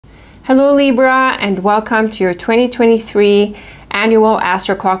Hello Libra, and welcome to your 2023 Annual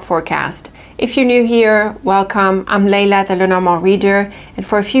Astroclock forecast. If you're new here, welcome. I'm Leila, the Lenormand reader, and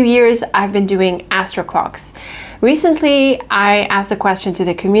for a few years I've been doing Astroclocks. Recently, I asked a question to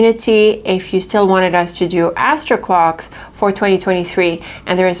the community if you still wanted us to do Astroclocks for 2023,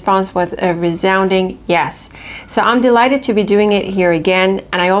 and the response was a resounding yes. So I'm delighted to be doing it here again,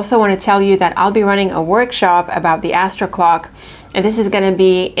 and I also want to tell you that I'll be running a workshop about the Astroclock. And this is going to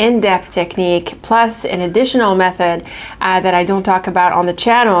be in-depth technique plus an additional method that I don't talk about on the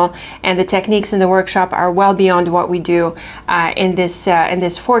channel, and the techniques in the workshop are well beyond what we do in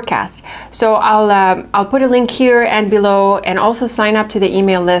this forecast. So I'll put a link here and below, and also sign up to the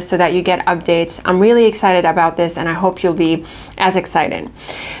email list so that you get updates. I'm really excited about this, and I hope you'll be as excited.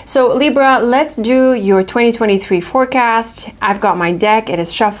 So Libra, let's do your 2023 forecast. I've got my deck. It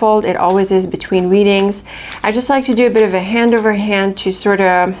is shuffled. It always is between readings. I just like to do a bit of a hand over hand to sort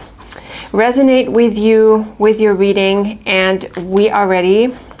of resonate with you with your reading, and we are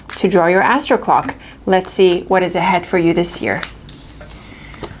ready to draw your Astroclock. Let's see what is ahead for you this year.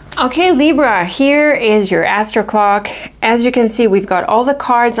 Okay Libra, here is your Astroclock. As you can see, we've got all the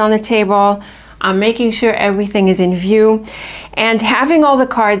cards on the table. I'm making sure everything is in view, and having all the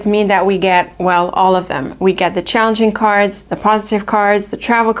cards mean that we get, well, all of them. We get the challenging cards, the positive cards, the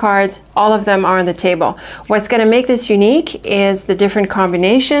travel cards, all of them are on the table. What's going to make this unique is the different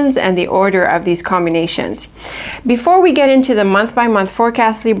combinations and the order of these combinations. Before we get into the month-by-month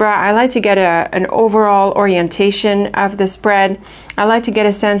forecast, Libra, I like to get an overall orientation of the spread. I like to get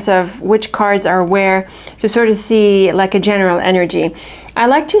a sense of which cards are where, to sort of see like a general energy. I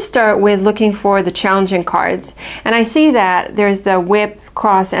like to start with looking for the challenging cards, and I see that there's the Whip,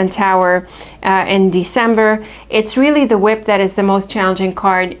 Cross, and Tower in December. It's really the Whip that is the most challenging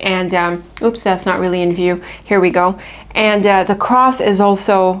card, and oops, that's not really in view. Here we go. And the Cross is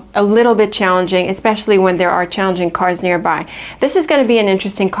also a little bit challenging, especially when there are challenging cards nearby. This is going to be an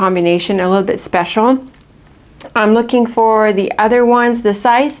interesting combination, a little bit special. I'm looking for the other ones. The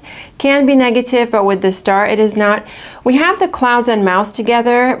Scythe can be negative, but with the Star it is not. We have the Clouds and Mouse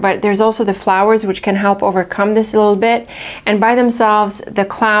together, but there's also the Flowers, which can help overcome this a little bit. And by themselves, the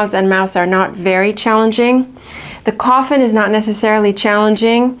Clouds and Mouse are not very challenging. The Coffin is not necessarily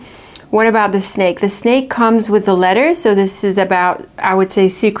challenging. What about the Snake? The Snake comes with the letters, so this is about, I would say,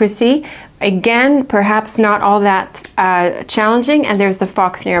 secrecy. Again, perhaps not all that challenging. And there's the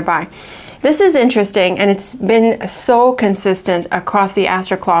Fox nearby. This is interesting, and it's been so consistent across the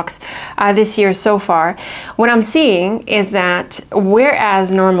Astroclocks this year so far. What I'm seeing is that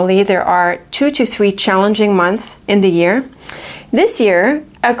whereas normally there are 2 to 3 challenging months in the year, this year,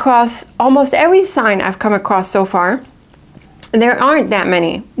 across almost every sign I've come across so far, there aren't that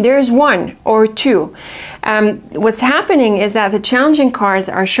many. There's 1 or 2. What's happening is that the challenging cards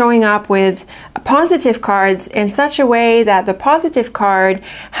are showing up with positive cards in such a way that the positive card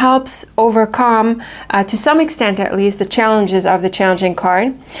helps overcome, to some extent at least, the challenges of the challenging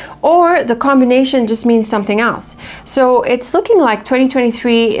card, or the combination just means something else. So it's looking like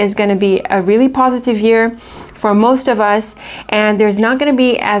 2023 is going to be a really positive year for most of us, and there's not going to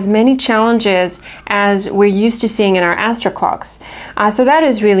be as many challenges as we're used to seeing in our Astroclocks. So that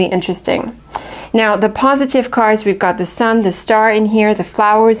is really interesting. Now, the positive cards, we've got the Sun, the Star in here, the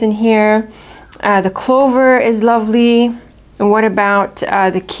Flowers in here, the Clover is lovely. And what about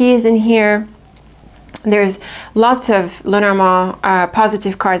the Keys in here? There's lots of Lenormand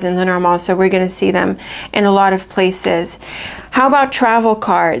positive cards in Lenormand, so we're going to see them in a lot of places. How about travel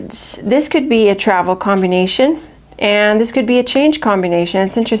cards? This could be a travel combination, and this could be a change combination.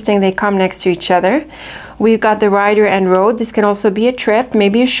 It's interesting, they come next to each other. We've got the Rider and Road. This can also be a trip,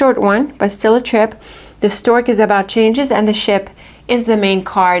 maybe a short one, but still a trip. The Stork is about changes, and the Ship is the main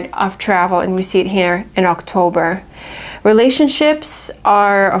card of travel, and we see it here in October. Relationships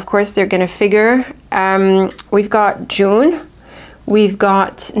are, of course, they're going to figure. We've got June, we've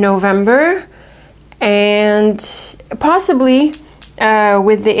got November, and possibly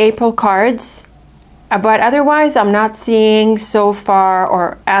with the April cards. But otherwise, I'm not seeing so far,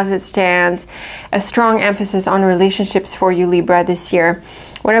 or as it stands, a strong emphasis on relationships for you, Libra, this year.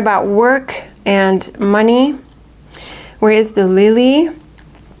 What about work and money? Where is the Lily?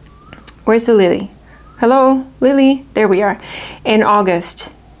 Where's the Lily? Hello, Lily. There we are. In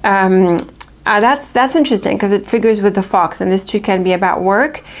August. That's interesting because it figures with the Fox, and this too can be about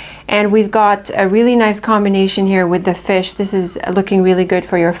work. And we've got a really nice combination here with the Fish. This is looking really good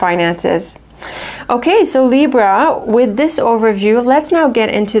for your finances. Okay, so Libra, with this overview, let's now get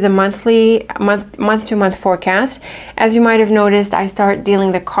into the month-to-month forecast. As you might have noticed, I start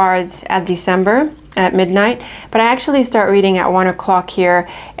dealing the cards at December. at midnight, but I actually start reading at 1 o'clock here,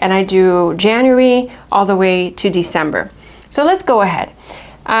 and I do January all the way to December. So let's go ahead.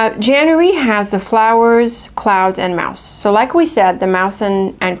 January has the flowers, clouds, and mouse. So like we said, the mouse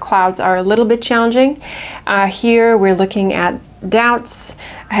and clouds are a little bit challenging. Here we're looking at doubts,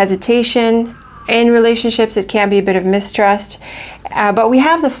 hesitation. In relationships, it can be a bit of mistrust, but we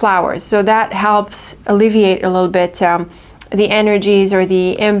have the flowers, so that helps alleviate a little bit the energies or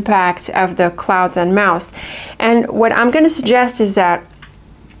the impact of the clouds and mouse. And what I'm going to suggest is that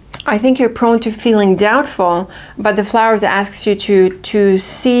I think you're prone to feeling doubtful, but the flowers asks you to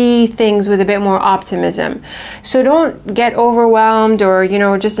see things with a bit more optimism. So don't get overwhelmed or, you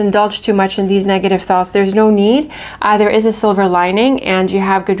know, just indulge too much in these negative thoughts. There's no need. There is a silver lining, and you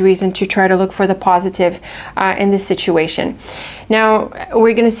have good reason to try to look for the positive in this situation. Now,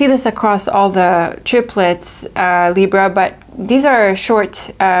 we're going to see this across all the triplets, Libra, but these are short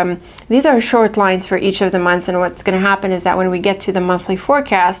lines for each of the months, and what's going to happen is that when we get to the monthly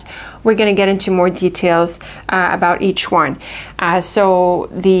forecast, we're going to get into more details about each one. So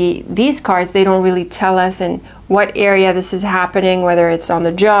these cards, they don't really tell us in what area this is happening, whether it's on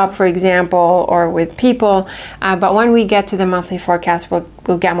the job, for example, or with people. But when we get to the monthly forecast,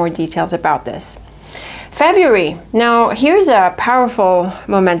 we'll get more details about this. February. Now, here's a powerful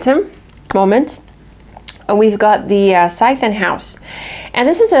moment. We've got the Scythe and House. And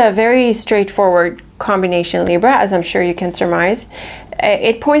this is a very straightforward combination, Libra, as I'm sure you can surmise.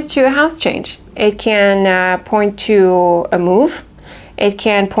 It points to a house change. It can point to a move. It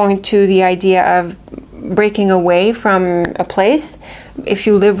can point to the idea of breaking away from a place. If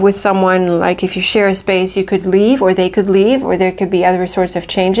you live with someone, like if you share a space, you could leave, or they could leave, or there could be other sorts of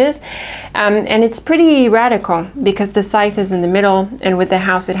changes. And it's pretty radical because the Scythe is in the middle, and with the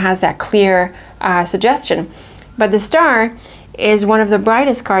House it has that clear suggestion. But the Star is one of the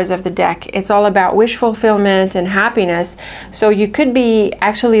brightest cards of the deck. It's all about wish fulfillment and happiness. So you could be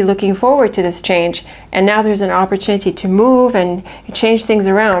actually looking forward to this change, and now there's an opportunity to move and change things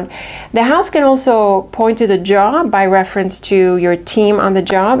around. The House can also point to the job by reference to your team on the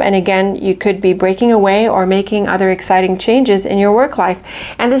job, and again, you could be breaking away or making other exciting changes in your work life.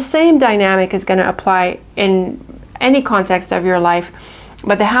 And the same dynamic is going to apply in any context of your life.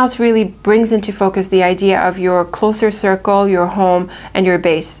 But the House really brings into focus the idea of your closer circle, your home, and your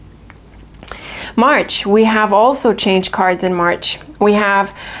base. March, we have also change cards in March. We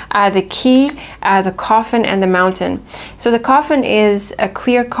have the Key, the Coffin, and the Mountain. So the Coffin is a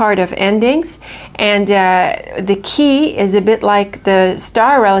clear card of endings, and the Key is a bit like the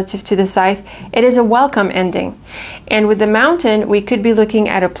Star relative to the Scythe. It is a welcome ending. And with the Mountain, we could be looking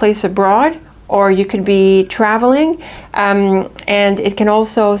at a place abroad, or you could be traveling, and it can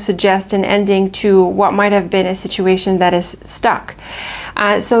also suggest an ending to what might have been a situation that is stuck.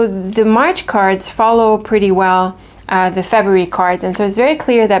 So the March cards follow pretty well the February cards, and so it's very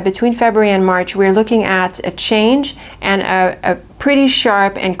clear that between February and March we're looking at a change and a pretty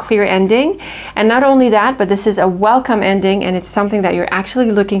sharp and clear ending. And not only that, but this is a welcome ending, and it's something that you're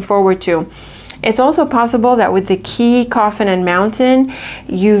actually looking forward to. It's also possible that with the Key, Coffin, and Mountain,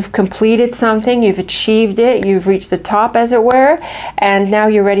 you've completed something, you've achieved it, you've reached the top, as it were, and now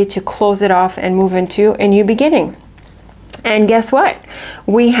you're ready to close it off and move into a new beginning. And guess what?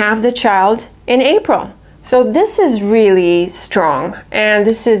 We have the Child in April. So this is really strong, and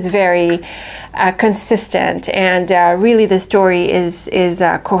this is very consistent, and really the story is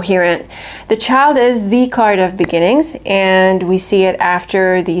coherent. The Child is the card of beginnings, and we see it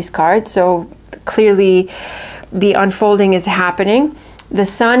after these cards, so clearly the unfolding is happening. The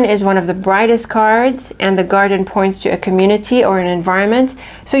Sun is one of the brightest cards, and the Garden points to a community or an environment.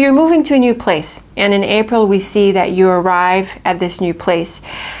 So you're moving to a new place, and in April we see that you arrive at this new place.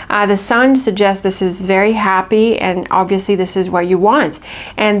 The Sun suggests this is very happy, and obviously this is what you want.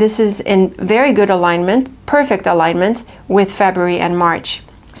 And this is in very good alignment, perfect alignment with February and March.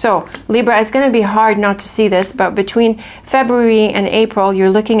 So Libra, it's going to be hard not to see this, but between February and April, you're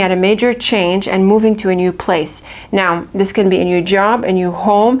looking at a major change and moving to a new place. Now, this can be a new job, a new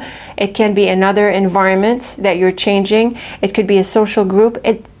home. It can be another environment that you're changing. It could be a social group.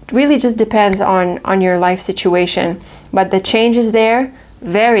 It really just depends on your life situation. But the change is there,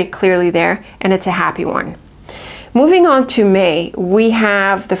 very clearly there, and it's a happy one. Moving on to May, we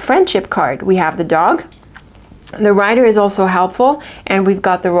have the Friendship card. We have the Dog. The rider is also helpful, and we've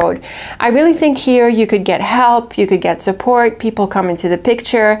got the road. I really think here you could get help, you could get support, people come into the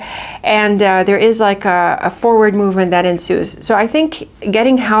picture, and there is like a forward movement that ensues. So I think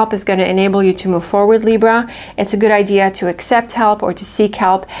getting help is going to enable you to move forward, Libra. It's a good idea to accept help or to seek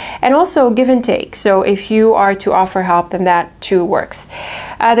help, and also give and take. So if you are to offer help, then that too works.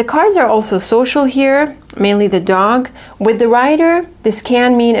 The cards are also social here, mainly the dog. With the rider, this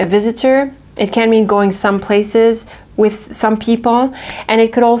can mean a visitor. It can mean going some places with some people, and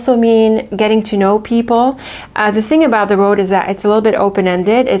it could also mean getting to know people. The thing about the road is that it's a little bit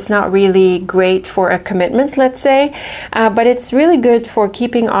open-ended. It's not really great for a commitment, let's say, but it's really good for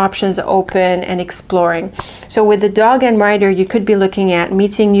keeping options open and exploring. So with the dog and rider, you could be looking at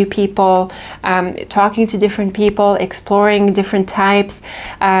meeting new people, talking to different people, exploring different types.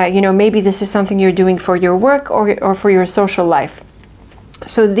 You know, maybe this is something you're doing for your work or for your social life.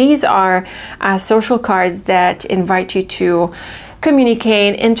 So these are social cards that invite you to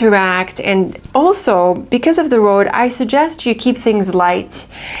communicate, interact, and also because of the road, I suggest you keep things light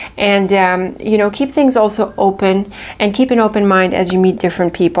and you know, keep things also open and keep an open mind as you meet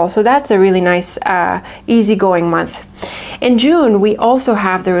different people. So that's a really nice easygoing month. In June, we also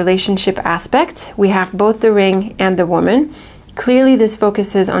have the relationship aspect. We have both the ring and the woman. Clearly, this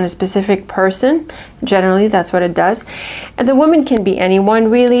focuses on a specific person. Generally, that's what it does. And the woman can be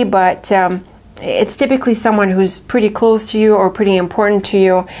anyone, really, but it's typically someone who's pretty close to you or pretty important to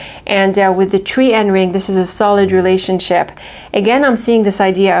you. And with the tree and ring, this is a solid relationship. Again, I'm seeing this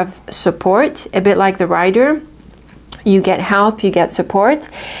idea of support, a bit like the rider. You get help, you get support,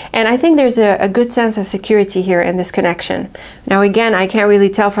 and I think there's a good sense of security here in this connection. Now again, I can't really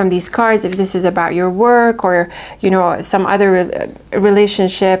tell from these cards if this is about your work or, you know, some other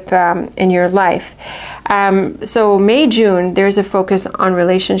relationship in your life. So May, June, there's a focus on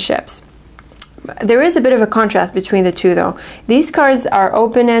relationships. There is a bit of a contrast between the two, though. These cards are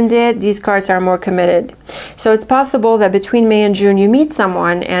open-ended, these cards are more committed. So it's possible that between May and June you meet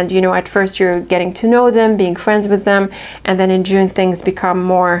someone and, you know, at first you're getting to know them, being friends with them, and then in June things become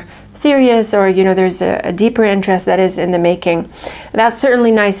more serious, or, you know, there's a deeper interest that is in the making. That's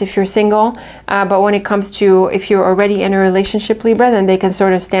certainly nice if you're single, but when it comes to if you're already in a relationship, Libra, then they can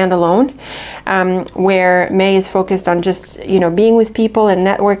sort of stand alone, where May is focused on just, you know, being with people and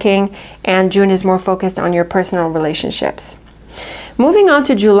networking, and June is more focused on your personal relationships. Moving on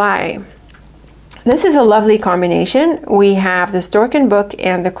to July. This is a lovely combination. We have the stork and book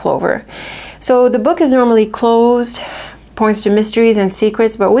and the clover. So the book is normally closed, points to mysteries and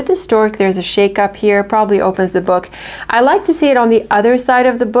secrets, but with the stork there's a shake-up here, probably opens the book. I like to see it on the other side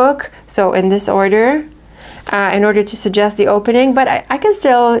of the book, so in this order, in order to suggest the opening, but I can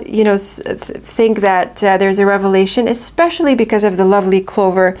still, you know, think that there's a revelation, especially because of the lovely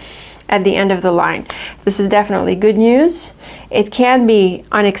clover at the end of the line. This is definitely good news. It can be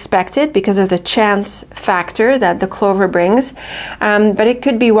unexpected because of the chance factor that the clover brings, but it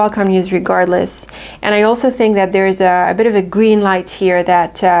could be welcome news regardless. And I also think that there's a bit of a green light here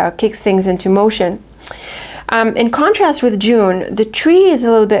that kicks things into motion. In contrast with June, the tree is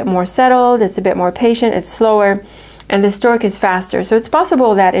a little bit more settled, it's a bit more patient, it's slower, and the stork is faster. So it's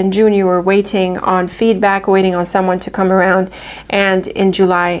possible that in June you were waiting on feedback, waiting on someone to come around, and in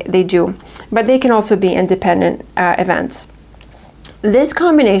July they do. But they can also be independent events. This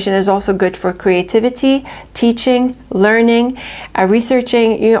combination is also good for creativity, teaching, learning,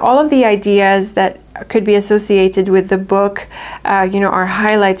 researching. You know, all of the ideas that could be associated with the book, you know, are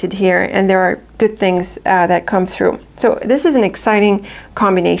highlighted here, and there are good things that come through. So this is an exciting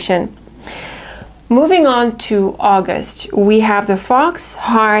combination. Moving on to August, we have the fox,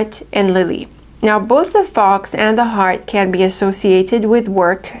 heart, and lily. Now, both the fox and the heart can be associated with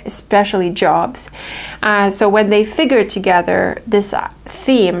work, especially jobs. So when they figure together, this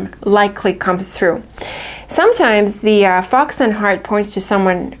theme likely comes through. Sometimes the fox and heart points to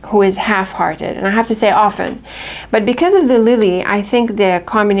someone who is half-hearted, and I have to say often. But because of the lily, I think the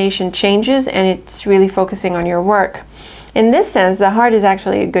combination changes and it's really focusing on your work. In this sense, the heart is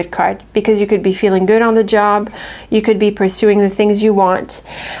actually a good card because you could be feeling good on the job, you could be pursuing the things you want,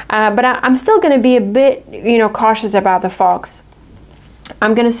 but I'm still going to be a bit, you know, cautious about the fox.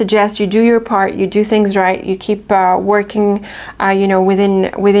 I'm going to suggest you do your part, you do things right, you keep working, you know,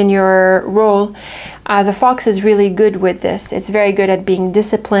 within your role. The fox is really good with this. It's very good at being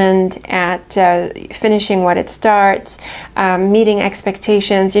disciplined, at finishing what it starts, meeting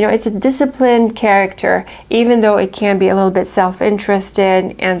expectations. You know, it's a disciplined character, even though it can be a little bit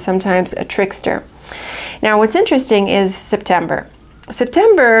self-interested and sometimes a trickster. Now, what's interesting is September.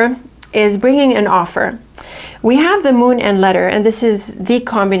 September is bringing an offer. We have the moon and letter, and this is the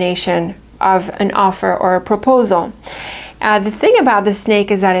combination of an offer or a proposal. The thing about the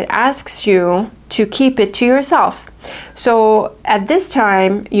snake is that it asks you to keep it to yourself. So at this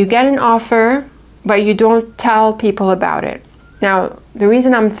time, you get an offer, but you don't tell people about it. Now, the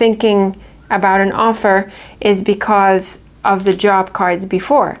reason I'm thinking about an offer is because of the job cards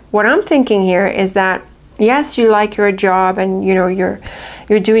before. What I'm thinking here is that, yes, you like your job and you know you're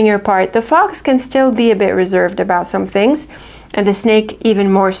doing your part. The fox can still be a bit reserved about some things, and the snake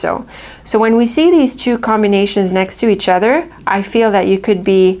even more so. So when we see these two combinations next to each other, I feel that you could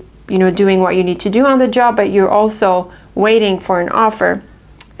be, you know, doing what you need to do on the job, but you're also waiting for an offer.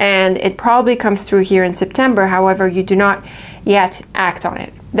 And it probably comes through here in September. However, you do not yet act on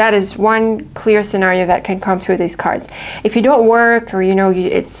it. That is one clear scenario that can come through these cards. If you don't work, or you know you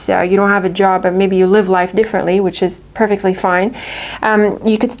don't have a job, and maybe you live life differently, which is perfectly fine,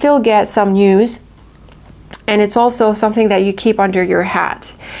 you could still get some news, and it's also something that you keep under your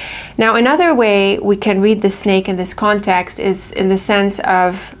hat. Now, another way we can read the snake in this context is in the sense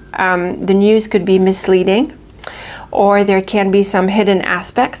of the news could be misleading, or there can be some hidden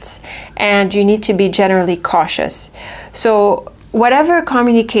aspects, and you need to be generally cautious. So whatever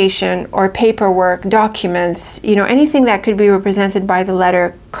communication or paperwork, documents, you know, anything that could be represented by the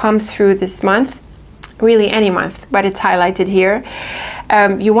letter comes through this month, really any month, but it's highlighted here.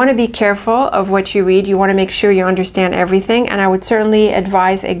 You want to be careful of what you read. You want to make sure you understand everything, and I would certainly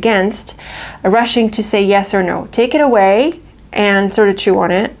advise against rushing to say yes or no. Take it away and sort of chew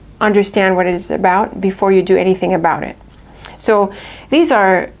on it, understand what it is about before you do anything about it. So these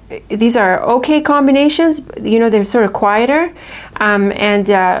are okay combinations. You know, they're sort of quieter, and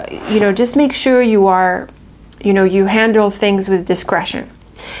you know, just make sure you are, you know, you handle things with discretion.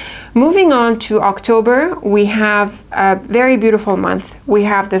 Moving on to October, we have a very beautiful month. We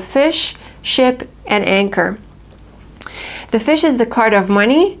have the fish, ship, and anchor. The fish is the card of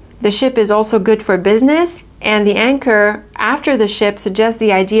money. The ship is also good for business, and the anchor after the ship suggests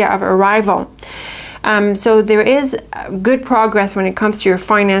the idea of arrival. So there is good progress when it comes to your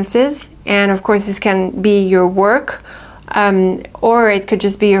finances, and of course this can be your work, or it could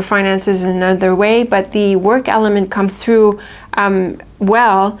just be your finances in another way, but the work element comes through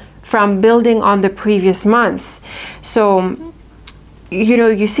well from building on the previous months. So you know,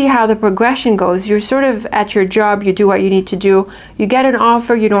 you see how the progression goes. You're sort of at your job, you do what you need to do, you get an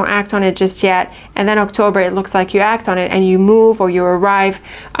offer, you don't act on it just yet, and then October it looks like you act on it and you move or you arrive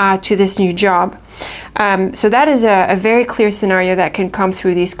to this new job. So that is a very clear scenario that can come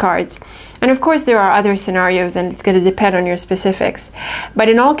through these cards. And of course there are other scenarios, and it's going to depend on your specifics. But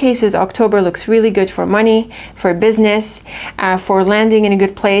in all cases, October looks really good for money, for business, for landing in a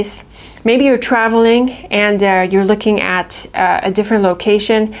good place. Maybe you're traveling and you're looking at a different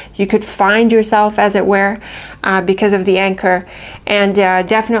location. You could find yourself, as it were, because of the anchor. And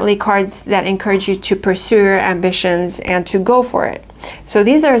definitely cards that encourage you to pursue your ambitions and to go for it. So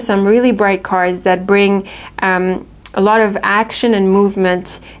these are some really bright cards that bring a lot of action and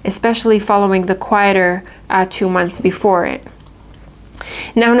movement, especially following the quieter 2 months before it.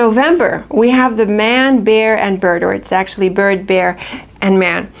 Now November, we have the man, bear, and bird, or it's actually bird, bear, and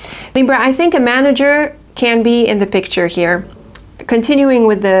man. Libra, I think a manager can be in the picture here. Continuing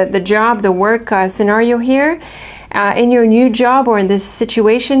with the job, the work scenario here, in your new job or in this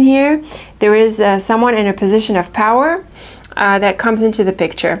situation here, there is someone in a position of power that comes into the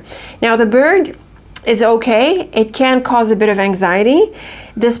picture. Now the bird is okay. It can cause a bit of anxiety.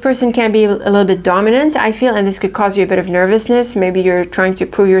 This person can be a little bit dominant, I feel, and this could cause you a bit of nervousness. Maybe you're trying to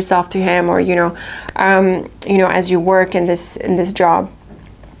prove yourself to him, or you know, as you work in this job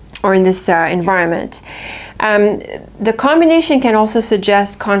or in this environment. The combination can also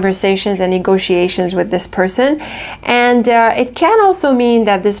suggest conversations and negotiations with this person, and it can also mean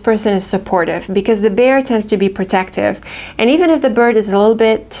that this person is supportive, because the bear tends to be protective, and even if the bird is a little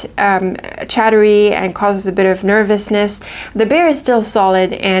bit chattery and causes a bit of nervousness, the bear is still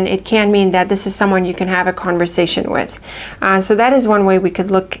solid, and it can mean that this is someone you can have a conversation with. So that is one way we could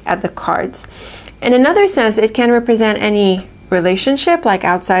look at the cards. In another sense, it can represent any relationship, like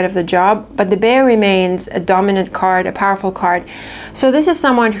outside of the job, but the bear remains a dominant card, a powerful card. So this is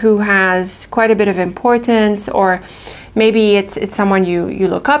someone who has quite a bit of importance, or maybe it's someone you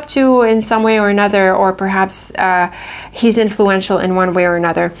look up to in some way or another, or perhaps he's influential in one way or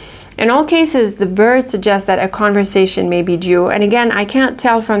another. In all cases, the bird suggests that a conversation may be due. And again, I can't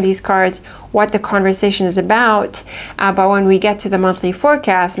tell from these cards what the conversation is about, but when we get to the monthly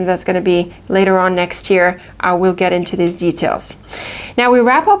forecast, and that's going to be later on next year, we'll get into these details. Now we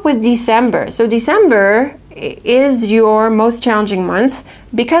wrap up with December. So December, is your most challenging month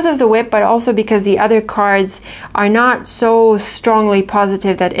because of the whip, but also because the other cards are not so strongly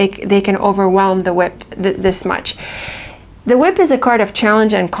positive that they can overwhelm the whip this much. The whip is a card of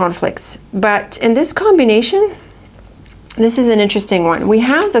challenge and conflicts, but in this combination, this is an interesting one. We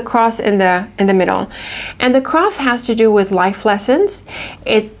have the cross in the middle, and the cross has to do with life lessons.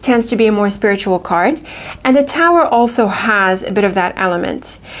 It tends to be a more spiritual card, and the tower also has a bit of that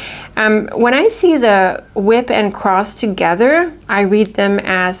element. When I see the whip and cross together, I read them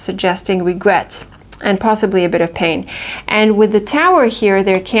as suggesting regret and possibly a bit of pain. And with the tower here,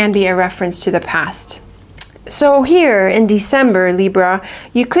 there can be a reference to the past. So here in December, Libra,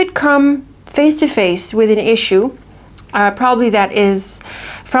 you could come face to face with an issue probably that is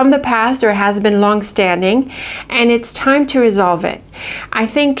from the past or has been long-standing, and it's time to resolve it. I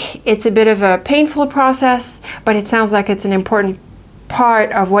think it's a bit of a painful process, but it sounds like it's an important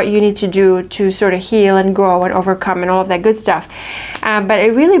part of what you need to do to sort of heal and grow and overcome and all of that good stuff. But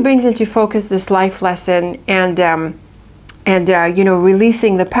it really brings into focus this life lesson and you know,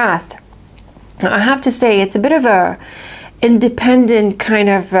 releasing the past. I have to say it's a bit of a independent kind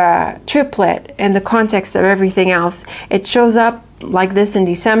of triplet in the context of everything else. It shows up like this in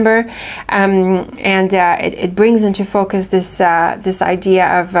December, and it brings into focus this this idea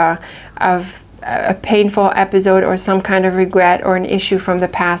of a painful episode or some kind of regret or an issue from the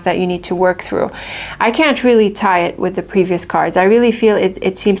past that you need to work through. I can't really tie it with the previous cards. I really feel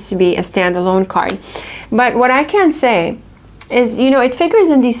it seems to be a standalone card. But what I can say is, you know, it figures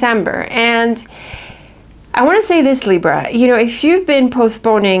in December, and I want to say this, Libra, you know, if you've been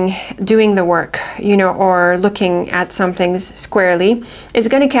postponing doing the work, you know, or looking at some things squarely, it's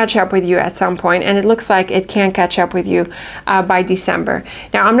going to catch up with you at some point, and it looks like it can catch up with you by December.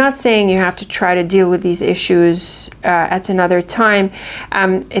 Now, I'm not saying you have to try to deal with these issues at another time.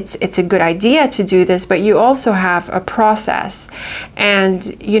 It's a good idea to do this, but you also have a process,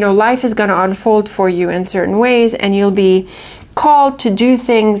 and, you know, life is going to unfold for you in certain ways, and you'll be called to do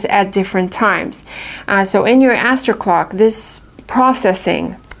things at different times. So in your Astroclock, this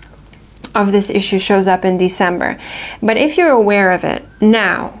processing of this issue shows up in December. But if you're aware of it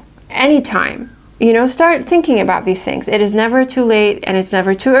now, anytime, you know, start thinking about these things. It is never too late, and it's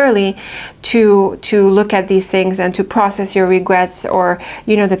never too early to look at these things and to process your regrets or,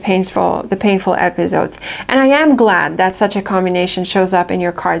 you know, the painful episodes. And I am glad that such a combination shows up in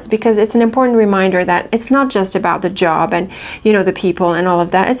your cards, because it's an important reminder that it's not just about the job and, you know, the people and all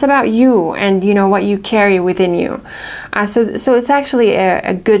of that. It's about you and, you know, what you carry within you. So it's actually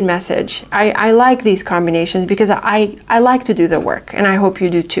a good message. I like these combinations because I like to do the work, and I hope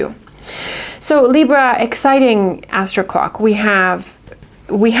you do too. So Libra, exciting Astroclock. We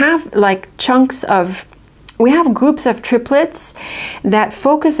have like chunks of, we have groups of triplets that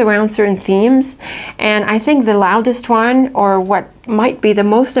focus around certain themes, and I think the loudest one, or what might be the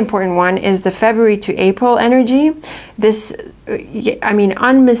most important one, is the February to April energy. This, I mean,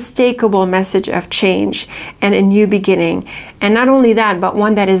 unmistakable message of change and a new beginning. And not only that, but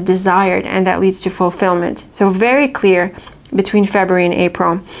one that is desired and that leads to fulfillment. So very clear between February and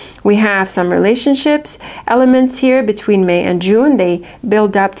April. We have some relationships elements here between May and June. They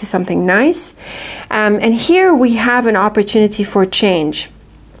build up to something nice. And here we have an opportunity for change.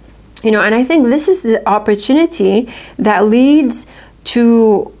 You know, and I think this is the opportunity that leads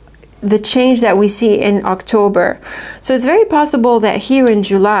to the change that we see in October. So it's very possible that here in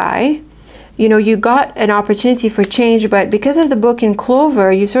July, you know, you got an opportunity for change, but because of the book in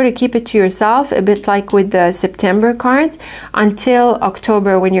Clover, you sort of keep it to yourself, a bit like with the September cards, until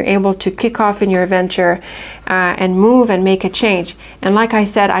October, when you're able to kick off in your venture and move and make a change. And like I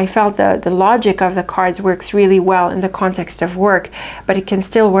said, I felt the logic of the cards works really well in the context of work, but it can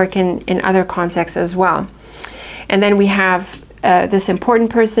still work in other contexts as well. And then we have this important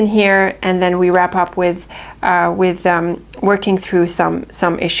person here, and then we wrap up with working through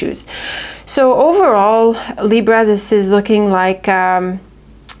some issues. So overall, Libra, this is looking like a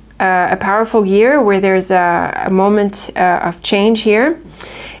powerful year where there's a moment of change here,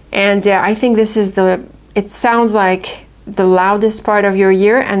 and I think this is it sounds like the loudest part of your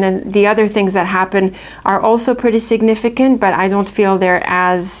year, and then the other things that happen are also pretty significant, but I don't feel they're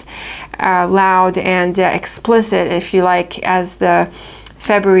as loud and explicit, if you like, as the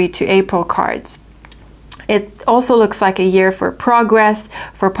February to April cards. It also looks like a year for progress,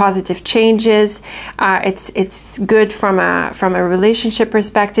 for positive changes. It's good from a relationship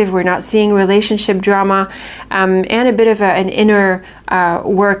perspective. We're not seeing relationship drama, and a bit of an inner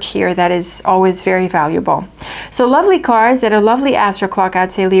work here that is always very valuable. So lovely cards and a lovely Astro Clock,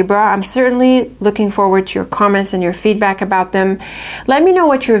 I'd say, Libra. I'm certainly looking forward to your comments and your feedback about them. Let me know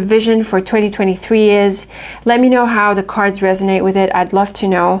what your vision for 2023 is. Let me know how the cards resonate with it. I'd love to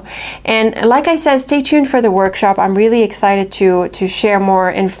know. And like I said, stay tuned for the workshop. I'm really excited to share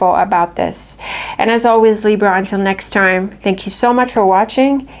more info about this. And as always, Libra, until next time, thank you so much for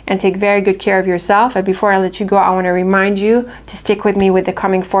watching and take very good care of yourself. And before I let you go, I want to remind you to stick with me with the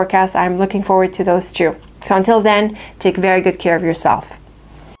coming forecast. I'm looking forward to those too. So until then, take very good care of yourself.